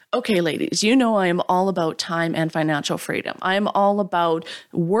Okay, ladies, you know I am all about time and financial freedom. I am all about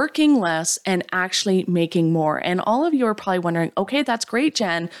working less and actually making more. And all of you are probably wondering, okay, that's great,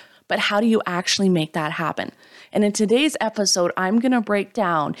 Jen, but how do you actually make that happen? And in today's episode, I'm going to break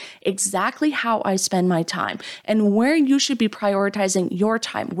down exactly how I spend my time and where you should be prioritizing your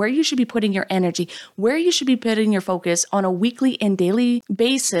time, where you should be putting your energy, where you should be putting your focus on a weekly and daily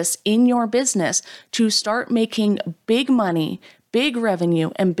basis in your business to start making big money, big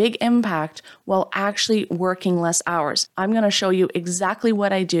revenue, and big impact while actually working less hours. I'm going to show you exactly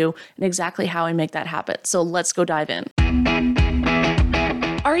what I do and exactly how I make that happen. So let's go dive in.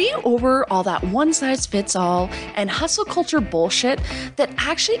 Are you over all that one size fits all and hustle culture bullshit that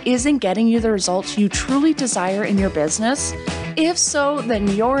actually isn't getting you the results you truly desire in your business? If so, then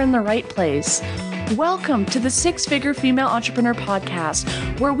you're in the right place. Welcome to the Six Figure Female Entrepreneur Podcast,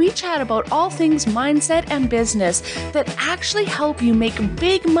 where we chat about all things mindset and business that actually help you make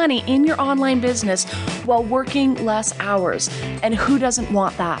big money in your online business while working less hours. And who doesn't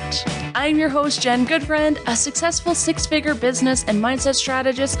want that? I'm your host, Jen Goodfriend, a successful six-figure business and mindset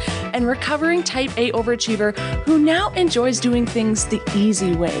strategist and recovering type A overachiever who now enjoys doing things the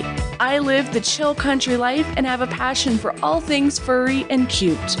easy way. I live the chill country life and have a passion for all things furry and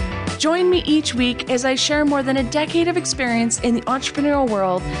cute. Join me each week as I share more than a decade of experience in the entrepreneurial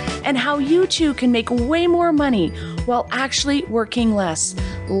world and how you too can make way more money while actually working less.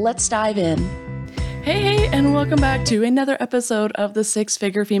 Let's dive in. Hey, and welcome back to another episode of the Six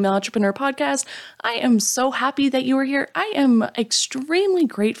Figure Female Entrepreneur Podcast. I am so happy that you are here. I am extremely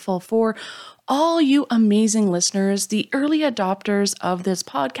grateful for all you amazing listeners, the early adopters of this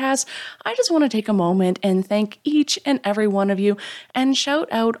podcast. I just want to take a moment and thank each and every one of you and shout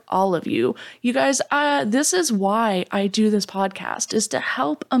out all of you. You guys, this is why I do this podcast, is to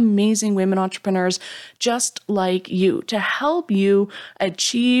help amazing women entrepreneurs just like you, to help you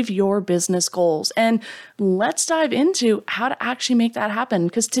achieve your business goals. And let's dive into how to actually make that happen,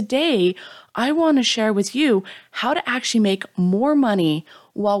 because today I want to share with you how to actually make more money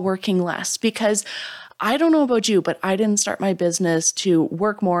while working less, because I don't know about you, but I didn't start my business to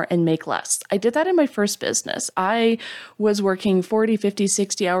work more and make less. I did that in my first business. I was working 40, 50,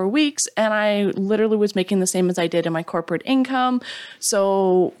 60-hour weeks, and I literally was making the same as I did in my corporate income.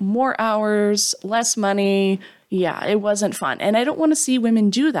 So more hours, less money. Yeah, it wasn't fun. And I don't want to see women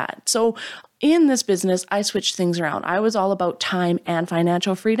do that. So in this business, I switched things around. I was all about time and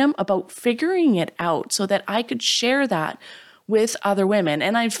financial freedom, about figuring it out so that I could share that with other women.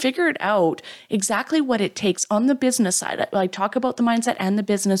 And I figured out exactly what it takes on the business side. I talk about the mindset and the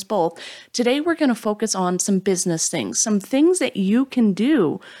business both. Today, we're going to focus on some business things, some things that you can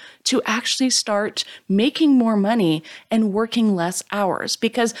do to actually start making more money and working less hours.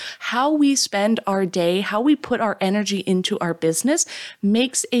 Because how we spend our day, how we put our energy into our business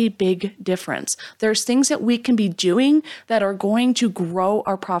makes a big difference. There's things that we can be doing that are going to grow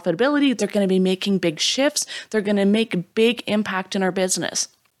our profitability. They're going to be making big shifts. They're going to make a big impact in our business.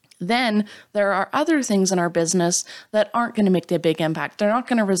 Then there are other things in our business that aren't going to make the big impact. They're not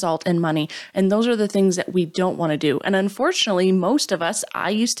going to result in money. And those are the things that we don't want to do. And unfortunately, most of us,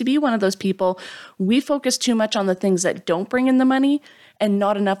 I used to be one of those people, we focus too much on the things that don't bring in the money and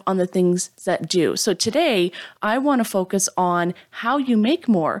not enough on the things that do. So today, I want to focus on how you make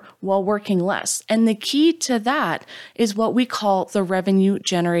more while working less. And the key to that is what we call the revenue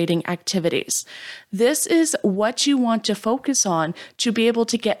generating activities. This is what you want to focus on to be able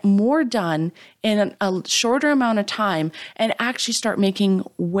to get more done in a shorter amount of time and actually start making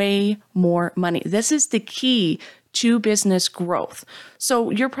way more money. This is the key to business growth. So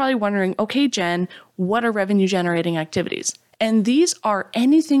you're probably wondering, okay, Jen, what are revenue generating activities? And these are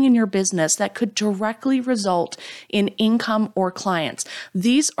anything in your business that could directly result in income or clients.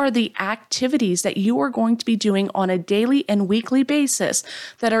 These are the activities that you are going to be doing on a daily and weekly basis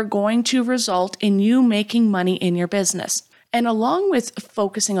that are going to result in you making money in your business. And along with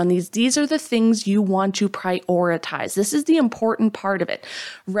focusing on these are the things you want to prioritize. This is the important part of it.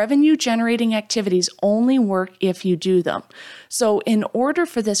 Revenue generating activities only work if you do them. So in order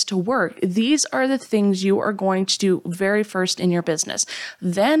for this to work, these are the things you are going to do very first in your business.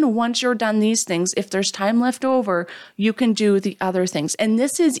 Then once you're done these things, if there's time left over, you can do the other things. And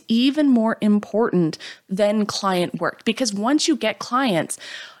this is even more important than client work, because once you get clients,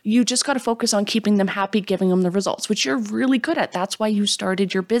 you just got to focus on keeping them happy, giving them the results, which you're really good at. That's why you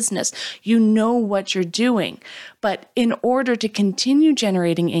started your business. You know what you're doing. But in order to continue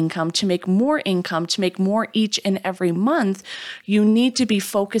generating income, to make more income, to make more each and every month, you need to be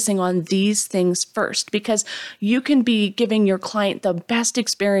focusing on these things first, because you can be giving your client the best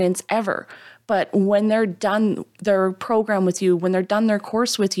experience ever. But when they're done their program with you, when they're done their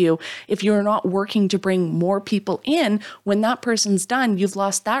course with you, if you're not working to bring more people in, when that person's done, you've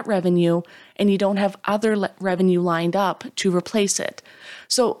lost that revenue and you don't have other revenue lined up to replace it.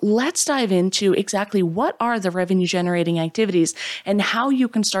 So let's dive into exactly what are the revenue generating activities and how you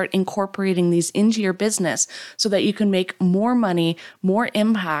can start incorporating these into your business so that you can make more money, more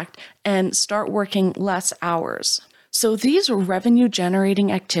impact, and start working less hours. So these revenue generating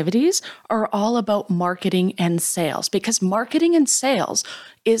activities are all about marketing and sales, because marketing and sales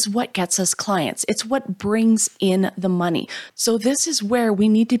is what gets us clients. It's what brings in the money. So this is where we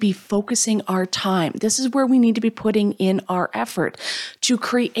need to be focusing our time. This is where we need to be putting in our effort. To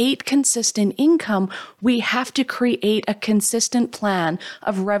create consistent income, we have to create a consistent plan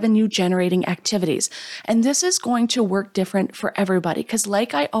of revenue generating activities. And this is going to work different for everybody, because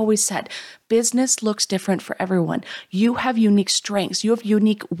like I always said, business looks different for everyone. You have unique strengths, you have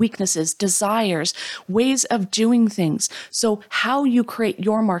unique weaknesses, desires, ways of doing things. So how you create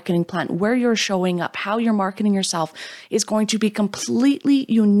your marketing plan, where you're showing up, how you're marketing yourself is going to be completely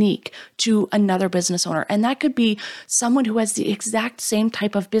unique to another business owner. And that could be someone who has the exact same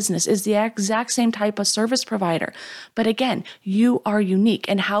type of business, is the exact same type of service provider. But again, you are unique,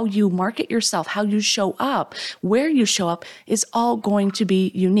 and how you market yourself, how you show up, where you show up is all going to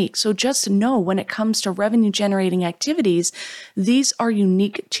be unique. So just know when it comes to revenue generating activities, these are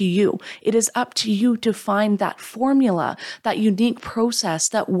unique to you. It is up to you to find that formula, that unique process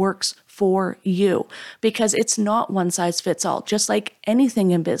that works for you, because it's not one size fits all. Just like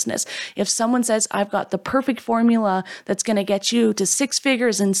anything in business, if someone says, I've got the perfect formula that's going to get you to 6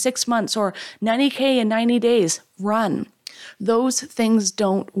 figures in 6 months or 90K in 90 days, run. Those things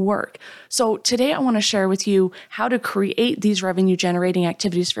don't work. So today I want to share with you how to create these revenue generating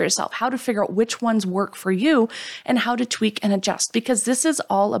activities for yourself, how to figure out which ones work for you, and how to tweak and adjust, because this is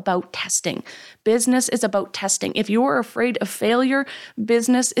all about testing. Business is about testing. If you are afraid of failure,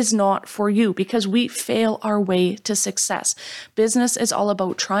 business is not for you, because we fail our way to success. Business is all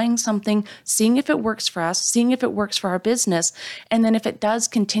about trying something, seeing if it works for us, seeing if it works for our business, and then if it does,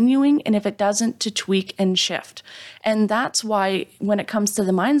 continuing, and if it doesn't, to tweak and shift. And that's why when it comes to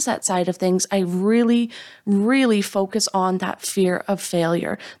the mindset side of things, I really, really focus on that fear of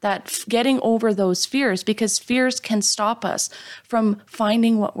failure, that getting over those fears, because fears can stop us from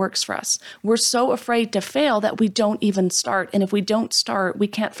finding what works for us. We're so afraid to fail that we don't even start. And if we don't start, we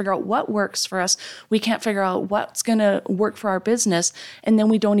can't figure out what works for us. We can't figure out what's going to work for our business. And then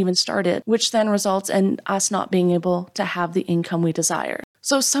we don't even start it, which then results in us not being able to have the income we desire.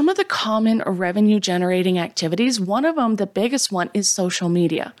 So some of the common revenue generating activities, one of them, the biggest one, is social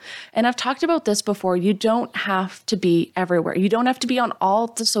media. And I've talked about this before. You don't have to be everywhere. You don't have to be on all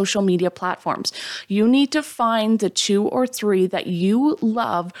the social media platforms. You need to find the 2 or 3 that you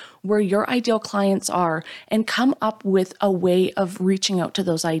love, where your ideal clients are, and come up with a way of reaching out to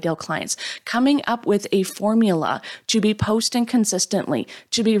those ideal clients, coming up with a formula to be posting consistently,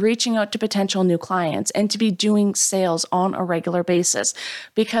 to be reaching out to potential new clients, and to be doing sales on a regular basis.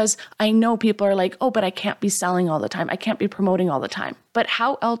 Because I know people are like, oh, but I can't be selling all the time. I can't be promoting all the time. But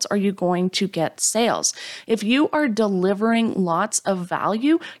how else are you going to get sales? If you are delivering lots of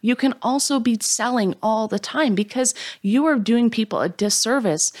value, you can also be selling all the time, because you are doing people a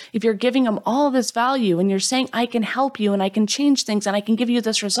disservice if you're giving them all this value and you're saying, I can help you and I can change things and I can give you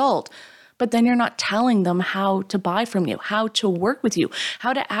this result. But then you're not telling them how to buy from you, how to work with you,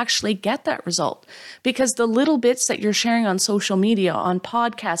 how to actually get that result. Because the little bits that you're sharing on social media, on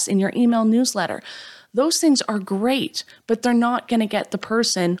podcasts, in your email newsletter, those things are great, but they're not going to get the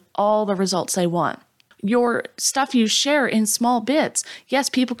person all the results they want. Your stuff you share in small bits, yes,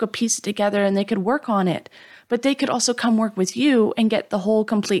 people could piece it together and they could work on it, but they could also come work with you and get the whole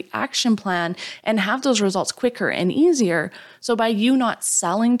complete action plan and have those results quicker and easier. So by you not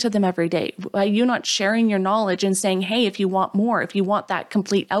selling to them every day, by you not sharing your knowledge and saying, hey, if you want more, if you want that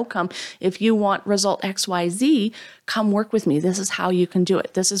complete outcome, if you want result XYZ, come work with me. This is how you can do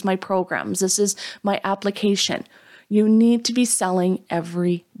it. This is my programs. This is my application. You need to be selling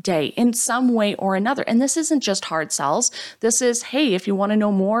every day in some way or another. And this isn't just hard sells. This is, hey, if you want to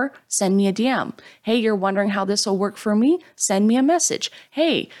know more, send me a DM. Hey, you're wondering how this will work for me? Send me a message.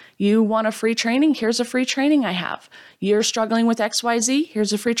 Hey, you want a free training? Here's a free training I have. You're struggling with XYZ?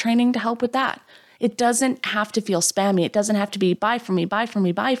 Here's a free training to help with that. It doesn't have to feel spammy. It doesn't have to be buy from me, buy from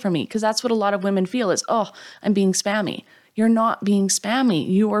me, buy from me, because that's what a lot of women feel is, oh, I'm being spammy. You're not being spammy.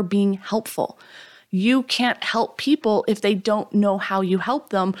 You are being helpful. You can't help people if they don't know how you help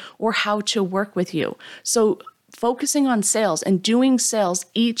them or how to work with you. So focusing on sales and doing sales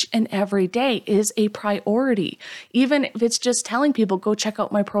each and every day is a priority. Even if it's just telling people, go check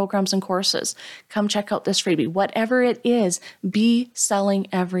out my programs and courses, come check out this freebie, whatever it is, be selling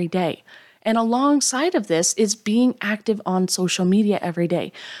every day. And alongside of this is being active on social media every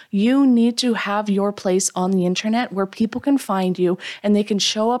day. You need to have your place on the internet where people can find you and they can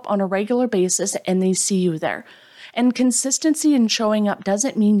show up on a regular basis and they see you there. And consistency in showing up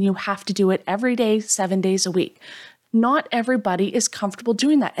doesn't mean you have to do it every day, 7 days a week. Not everybody is comfortable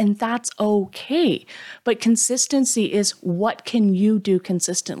doing that, and that's okay. But consistency is, what can you do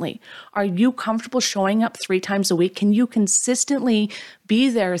consistently? Are you comfortable showing up 3 times a week? Can you consistently be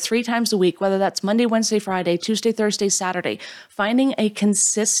there 3 times a week, whether that's Monday, Wednesday, Friday, Tuesday, Thursday, Saturday? Finding a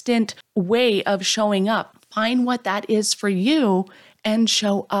consistent way of showing up. Find what that is for you and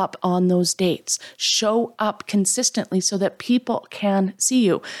show up on those dates. Show up consistently so that people can see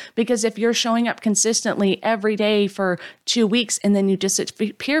you. Because if you're showing up consistently every day for 2 weeks and then you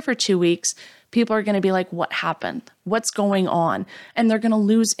disappear for 2 weeks, people are going to be like, what happened? What's going on? And they're going to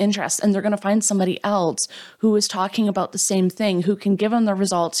lose interest and they're going to find somebody else who is talking about the same thing, who can give them the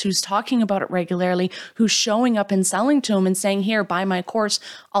results, who's talking about it regularly, who's showing up and selling to them and saying, here, buy my course,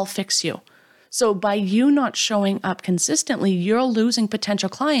 I'll fix you. So by you not showing up consistently, you're losing potential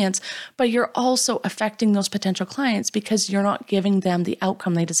clients, but you're also affecting those potential clients because you're not giving them the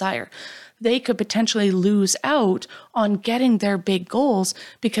outcome they desire. They could potentially lose out on getting their big goals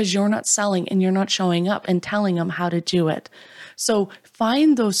because you're not selling and you're not showing up and telling them how to do it. So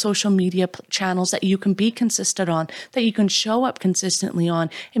find those social media channels that you can be consistent on, that you can show up consistently on,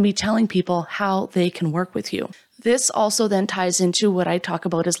 and be telling people how they can work with you. This also then ties into what I talk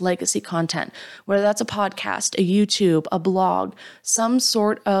about as legacy content, whether that's a podcast, a YouTube, a blog, some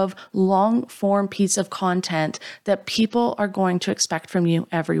sort of long form piece of content that people are going to expect from you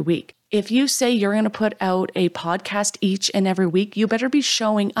every week. If you say you're going to put out a podcast each and every week, you better be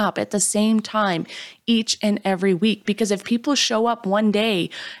showing up at the same time each and every week. Because if people show up one day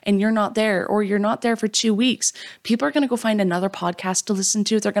and you're not there, or you're not there for 2 weeks, people are going to go find another podcast to listen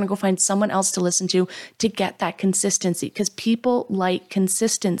to. They're going to go find someone else to listen to get that consistency, because people like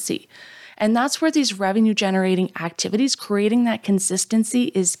consistency. And that's where these revenue generating activities, creating that consistency,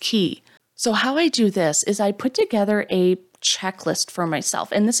 is key. So how I do this is I put together a checklist for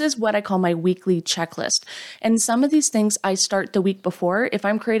myself. And this is what I call my weekly checklist. And some of these things I start the week before. If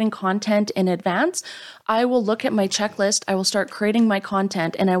I'm creating content in advance, I will look at my checklist, I will start creating my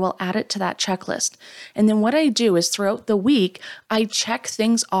content, and I will add it to that checklist. And then what I do is throughout the week, I check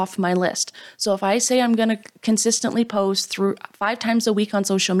things off my list. So if I say I'm going to consistently post through 5 times a week on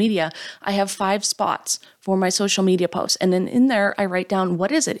social media, I have 5 spots for my social media posts. And then in there, I write down,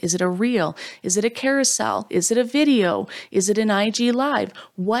 what is it? Is it a reel? Is it a carousel? Is it a video? Is it an IG live?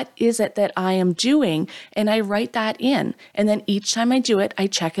 What is it that I am doing? And I write that in. And then each time I do it, I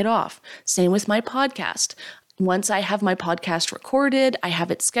check it off. Same with my podcast. Once I have my podcast recorded, I have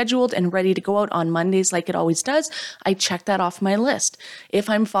it scheduled and ready to go out on Mondays like it always does, I check that off my list. If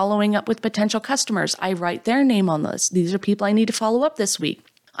I'm following up with potential customers, I write their name on the list. These are people I need to follow up this week.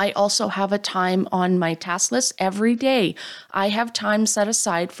 I also have a time on my task list every day. I have time set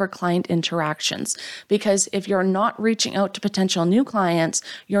aside for client interactions, because if you're not reaching out to potential new clients,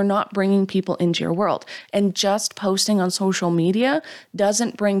 you're not bringing people into your world. And just posting on social media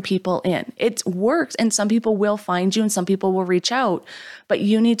doesn't bring people in. It works, and some people will find you and some people will reach out, but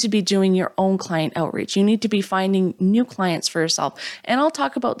you need to be doing your own client outreach. You need to be finding new clients for yourself. And I'll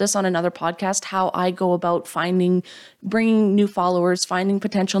talk about this on another podcast, how I go about bringing new followers, finding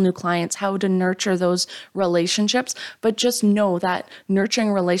potential new clients, how to nurture those relationships. But just know that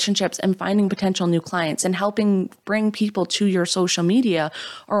nurturing relationships and finding potential new clients and helping bring people to your social media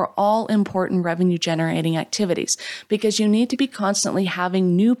are all important revenue generating activities, because you need to be constantly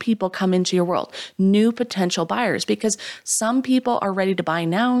having new people come into your world, new potential buyers, because some people are ready to buy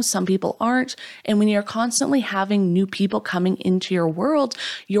now, some people aren't. And when you're constantly having new people coming into your world,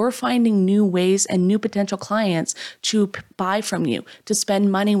 you're finding new ways and new potential clients to buy from you, to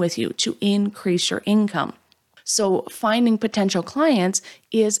spend money with you, to increase your income. So finding potential clients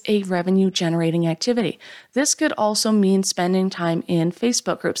is a revenue generating activity. This could also mean spending time in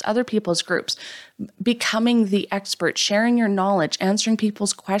Facebook groups, other people's groups, becoming the expert, sharing your knowledge, answering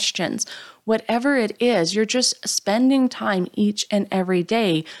people's questions. Whatever it is, you're just spending time each and every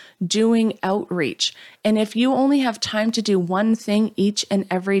day doing outreach. And if you only have time to do one thing each and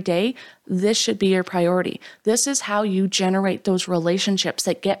every day, this should be your priority. This is how you generate those relationships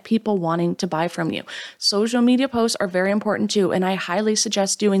that get people wanting to buy from you. Social media posts are very important too, and I highly suggest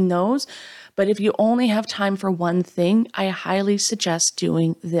doing those. But if you only have time for one thing, I highly suggest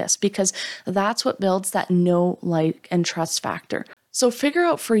doing this because that's what builds that know, like, and trust factor. So figure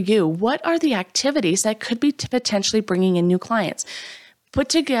out for you, what are the activities that could be potentially bringing in new clients? Put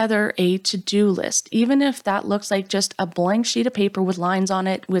together a to-do list, even if that looks like just a blank sheet of paper with lines on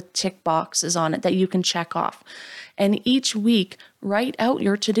it, with tick boxes on it that you can check off. And each week, write out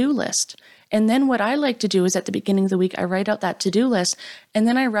your to-do list. And then what I like to do is at the beginning of the week, I write out that to-do list, and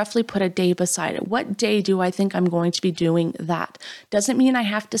then I roughly put a day beside it. What day do I think I'm going to be doing that? Doesn't mean I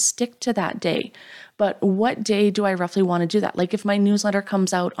have to stick to that day, but what day do I roughly want to do that? Like if my newsletter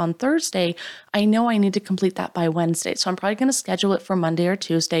comes out on Thursday, I know I need to complete that by Wednesday. So I'm probably going to schedule it for Monday or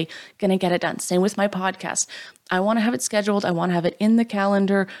Tuesday, going to get it done. Same with my podcast. I want to have it scheduled. I want to have it in the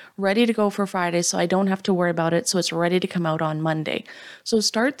calendar, ready to go for Friday so I don't have to worry about it. So it's ready to come out on Monday. So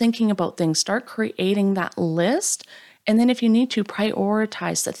start thinking about things, start creating that list. And then if you need to,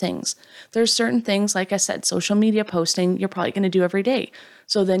 prioritize the things. There's certain things, like I said, social media posting, you're probably going to do every day.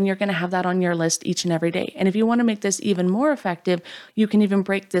 So then you're going to have that on your list each and every day. And if you want to make this even more effective, you can even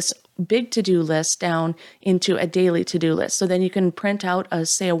break this big to-do list down into a daily to-do list. So then you can print out a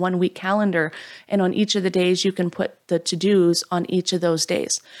 1-week calendar, and on each of the days you can put the to-dos on each of those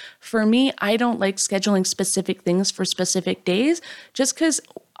days. For me, I don't like scheduling specific things for specific days just because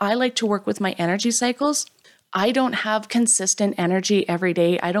I like to work with my energy cycles. I don't have consistent energy every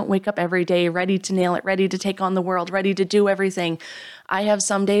day. I don't wake up every day ready to nail it, ready to take on the world, ready to do everything. I have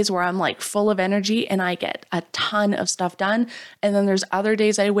some days where I'm like full of energy and I get a ton of stuff done. And then there's other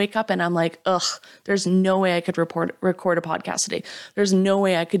days I wake up and I'm like, there's no way I could record a podcast today. There's no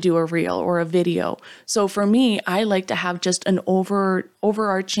way I could do a reel or a video. So for me, I like to have just an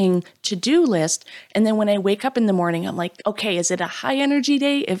overarching to-do list. And then when I wake up in the morning, I'm like, okay, is it a high energy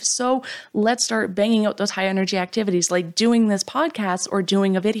day? If so, let's start banging out those high energy activities like doing this podcast or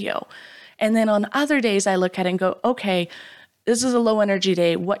doing a video. And then on other days, I look at it and go, okay, this is a low energy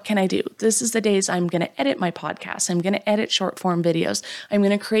day. What can I do? This is the days I'm going to edit my podcast. I'm going to edit short form videos. I'm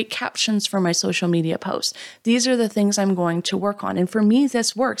going to create captions for my social media posts. These are the things I'm going to work on. And for me,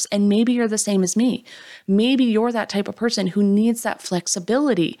 this works. And maybe you're the same as me. Maybe you're that type of person who needs that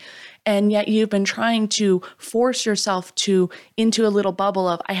flexibility. And yet you've been trying to force yourself into a little bubble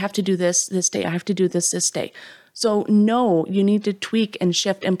of, I have to do this day. I have to do this day. So no, you need to tweak and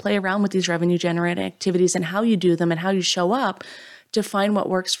shift and play around with these revenue generating activities and how you do them and how you show up to find what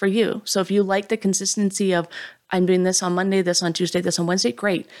works for you. So if you like the consistency of, I'm doing this on Monday, this on Tuesday, this on Wednesday,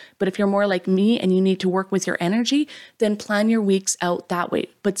 great. But if you're more like me and you need to work with your energy, then plan your weeks out that way.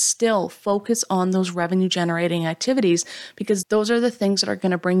 But still focus on those revenue generating activities because those are the things that are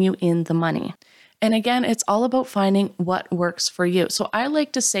going to bring you in the money. And again, it's all about finding what works for you. So I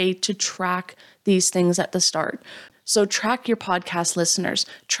like to say to track these things at the start. So track your podcast listeners,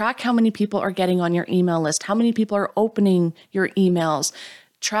 track how many people are getting on your email list, how many people are opening your emails.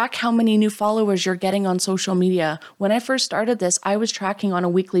 Track how many new followers you're getting on social media. When I first started this, I was tracking on a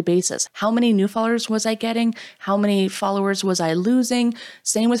weekly basis. How many new followers was I getting? How many followers was I losing?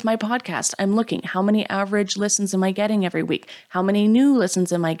 Same with my podcast. I'm looking, how many average listens am I getting every week? How many new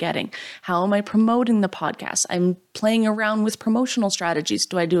listens am I getting? How am I promoting the podcast? I'm playing around with promotional strategies.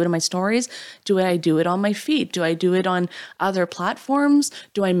 Do I do it in my stories? Do I do it on my feed? Do I do it on other platforms?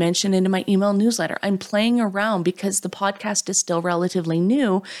 Do I mention it in my email newsletter? I'm playing around because the podcast is still relatively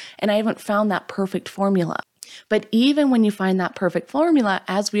new and I haven't found that perfect formula. But even when you find that perfect formula,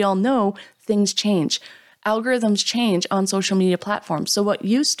 as we all know, things change. Algorithms change on social media platforms. So what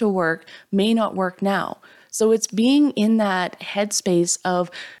used to work may not work now. So it's being in that headspace of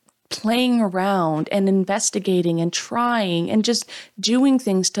playing around and investigating and trying and just doing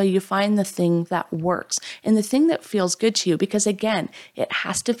things till you find the thing that works and the thing that feels good to you. Because again, it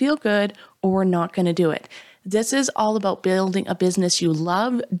has to feel good or we're not going to do it. This is all about building a business you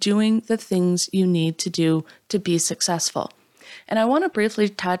love, doing the things you need to do to be successful. And I want to briefly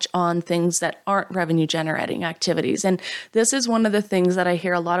touch on things that aren't revenue generating activities. And this is one of the things that I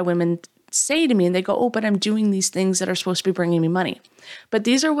hear a lot of women say to me, and they go, but I'm doing these things that are supposed to be bringing me money. But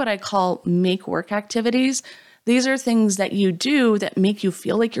these are what I call make work activities. These are things that you do that make you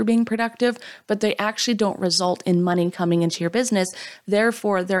feel like you're being productive, but they actually don't result in money coming into your business.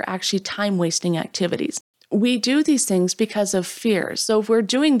 Therefore, they're actually time wasting activities. We do these things because of fear. So if we're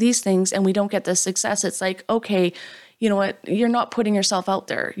doing these things and we don't get the success, it's like, okay, you know what? You're not putting yourself out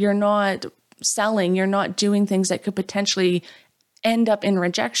there. You're not selling. You're not doing things that could potentially end up in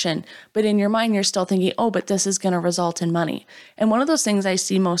rejection. But in your mind, you're still thinking, but this is going to result in money. And one of those things I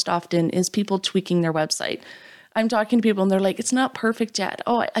see most often is people tweaking their website. I'm talking to people and they're like, it's not perfect yet.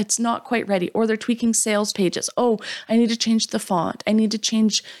 Oh, it's not quite ready. Or they're tweaking sales pages. Oh, I need to change the font. I need to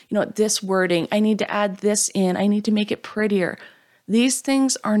change, this wording. I need to add this in. I need to make it prettier. These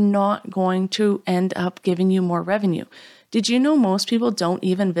things are not going to end up giving you more revenue. Did you know most people don't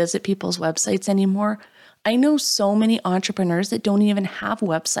even visit people's websites anymore? I know so many entrepreneurs that don't even have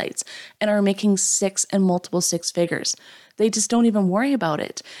websites and are making multiple six figures. They just don't even worry about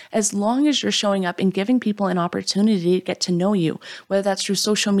it. As long as you're showing up and giving people an opportunity to get to know you, whether that's through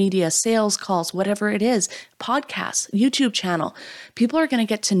social media, sales calls, whatever it is, podcasts, YouTube channel, people are going to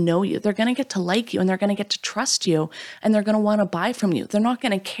get to know you. They're going to get to like you and they're going to get to trust you and they're going to want to buy from you. They're not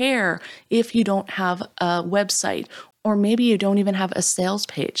going to care if you don't have a website or maybe you don't even have a sales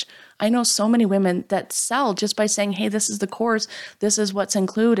page. I know so many women that sell just by saying, hey, this is the course, this is what's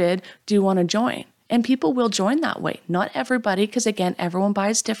included, do you want to join? And people will join that way. Not everybody, because again, everyone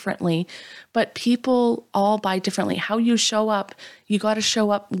buys differently, but people all buy differently. How you show up, you got to show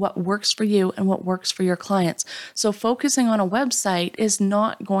up what works for you and what works for your clients. So focusing on a website is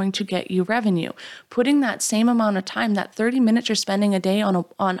not going to get you revenue. Putting that same amount of time, that 30 minutes you're spending a day on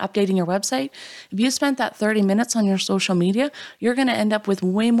updating your website, if you spent that 30 minutes on your social media, you're going to end up with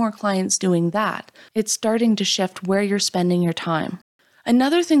way more clients doing that. It's starting to shift where you're spending your time.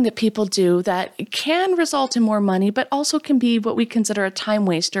 Another thing that people do that can result in more money, but also can be what we consider a time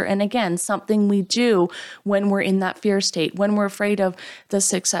waster. And again, something we do when we're in that fear state, when we're afraid of the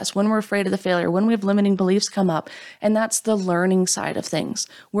success, when we're afraid of the failure, when we have limiting beliefs come up. And that's the learning side of things.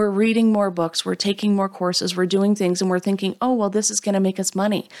 We're reading more books, we're taking more courses, we're doing things, and we're thinking, oh, well, this is going to make us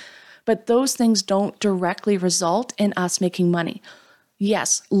money. But those things don't directly result in us making money.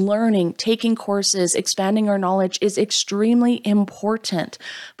 Yes, learning, taking courses, expanding our knowledge is extremely important.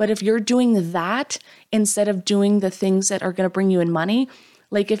 But if you're doing that instead of doing the things that are going to bring you in money,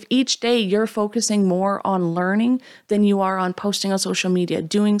 like if each day you're focusing more on learning than you are on posting on social media,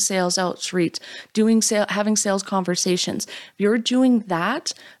 doing sales outreach, having sales conversations, if you're doing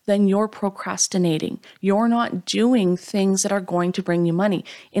that, then you're procrastinating. You're not doing things that are going to bring you money.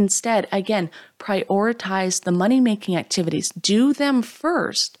 Instead, again, prioritize the money-making activities. Do them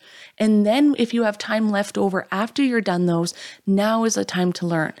first. And then if you have time left over after you're done those, now is the time to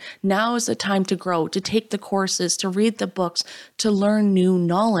learn. Now is the time to grow, to take the courses, to read the books, to learn new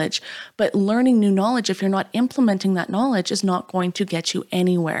knowledge. But learning new knowledge, if you're not implementing that knowledge, is not going to get you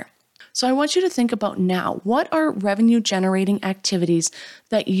anywhere. So I want you to think about now, what are revenue generating activities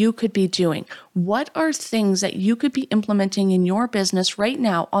that you could be doing? What are things that you could be implementing in your business right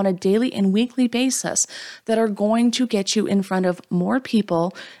now on a daily and weekly basis that are going to get you in front of more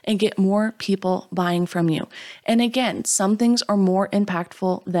people and get more people buying from you? And again, some things are more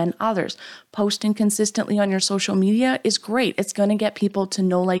impactful than others. Posting consistently on your social media is great. It's going to get people to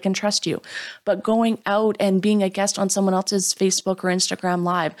know, like, and trust you. But going out and being a guest on someone else's Facebook or Instagram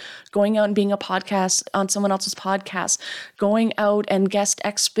Live, going out and being a podcast on someone else's podcast, going out and guest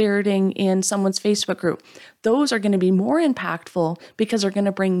experting in someone's Facebook group, those are going to be more impactful because they're going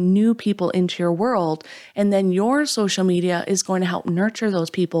to bring new people into your world. And then your social media is going to help nurture those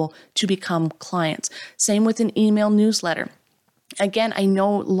people to become clients. Same with an email newsletter. Again, I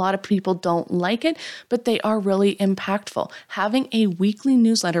know a lot of people don't like it, but they are really impactful. Having a weekly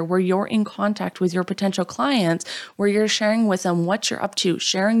newsletter where you're in contact with your potential clients, where you're sharing with them what you're up to,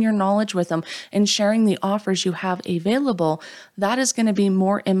 sharing your knowledge with them, and sharing the offers you have available, that is going to be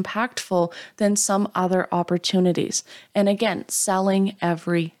more impactful than some other opportunities. And again, selling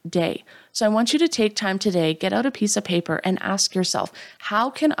every day. So I want you to take time today, get out a piece of paper and ask yourself, how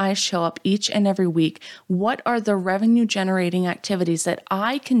can I show up each and every week? What are the revenue generating activities that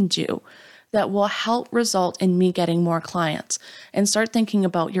I can do that will help result in me getting more clients? And start thinking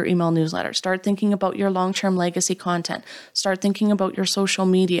about your email newsletter. Start thinking about your long-term legacy content. Start thinking about your social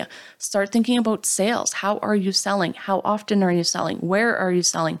media. Start thinking about sales. How are you selling? How often are you selling? Where are you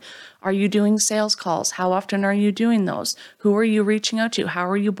selling? Are you doing sales calls? How often are you doing those? Who are you reaching out to? How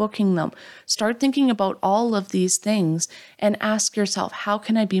are you booking them? Start thinking about all of these things and ask yourself, how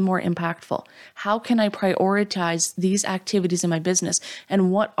can I be more impactful? How can I prioritize these activities in my business?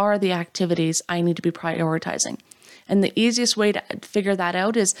 And what are the activities I need to be prioritizing? And the easiest way to figure that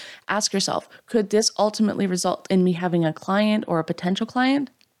out is ask yourself, could this ultimately result in me having a client or a potential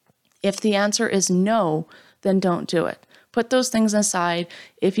client? If the answer is no, then don't do it. Put those things aside.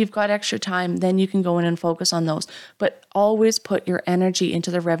 If you've got extra time, then you can go in and focus on those. But always put your energy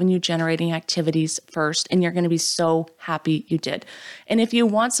into the revenue generating activities first, and you're going to be so happy you did. And if you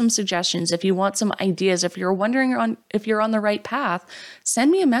want some suggestions, if you want some ideas, if you're wondering if you're on the right path,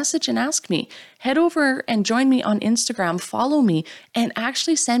 send me a message and ask me. Head over and join me on Instagram, follow me, and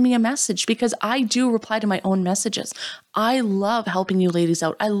actually send me a message, because I do reply to my own messages. I love helping you ladies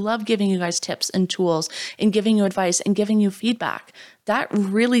out. I love giving you guys tips and tools and giving you advice and giving you feedback. That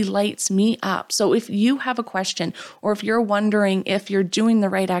really lights me up. So if you have a question, or if you're wondering if you're doing the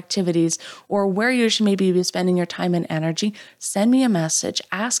right activities or where you should maybe be spending your time and energy, send me a message,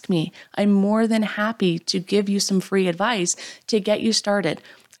 ask me. I'm more than happy to give you some free advice to get you started.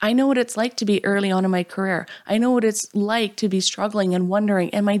 I know what it's like to be early on in my career. I know what it's like to be struggling and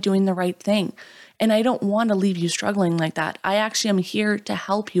wondering, am I doing the right thing? And I don't want to leave you struggling like that. I actually am here to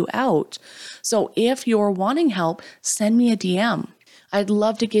help you out. So if you're wanting help, send me a DM. I'd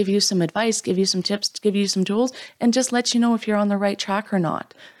love to give you some advice, give you some tips, give you some tools, and just let you know if you're on the right track or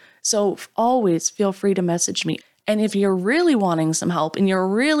not. So always feel free to message me. And if you're really wanting some help and you're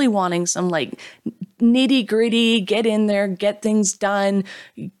really wanting some nitty gritty, get in there, get things done,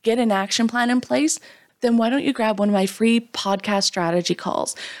 get an action plan in place, then why don't you grab one of my free podcast strategy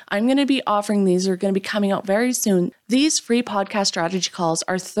calls? I'm going to be offering these. They're going to be coming out very soon. These free podcast strategy calls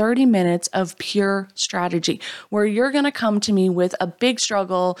are 30 minutes of pure strategy, where you're going to come to me with a big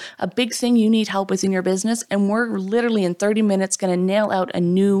struggle, a big thing you need help with in your business, and we're literally in 30 minutes going to nail out a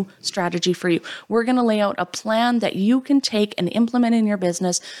new strategy for you. We're going to lay out a plan that you can take and implement in your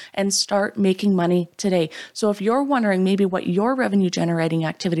business and start making money today. So if you're wondering maybe what your revenue generating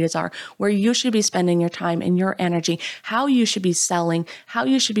activities are, where you should be spending your time and your energy, how you should be selling, how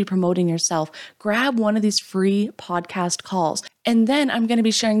you should be promoting yourself, grab one of these free podcast calls. And then I'm going to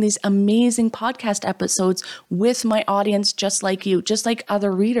be sharing these amazing podcast episodes with my audience, just like you, just like other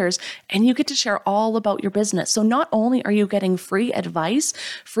readers, and you get to share all about your business. So not only are you getting free advice,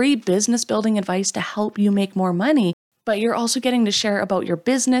 free business building advice to help you make more money, but you're also getting to share about your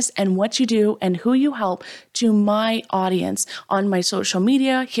business and what you do and who you help to my audience on my social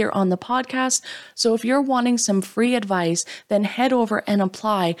media, here on the podcast. So if you're wanting some free advice, then head over and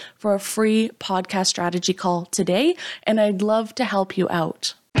apply for a free podcast strategy call today, and I'd love to help you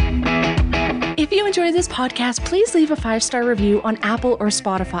out. If you enjoyed this podcast, please leave a 5-star review on Apple or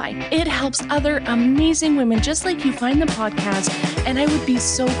Spotify. It helps other amazing women just like you find the podcast, and I would be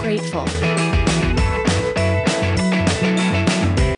so grateful.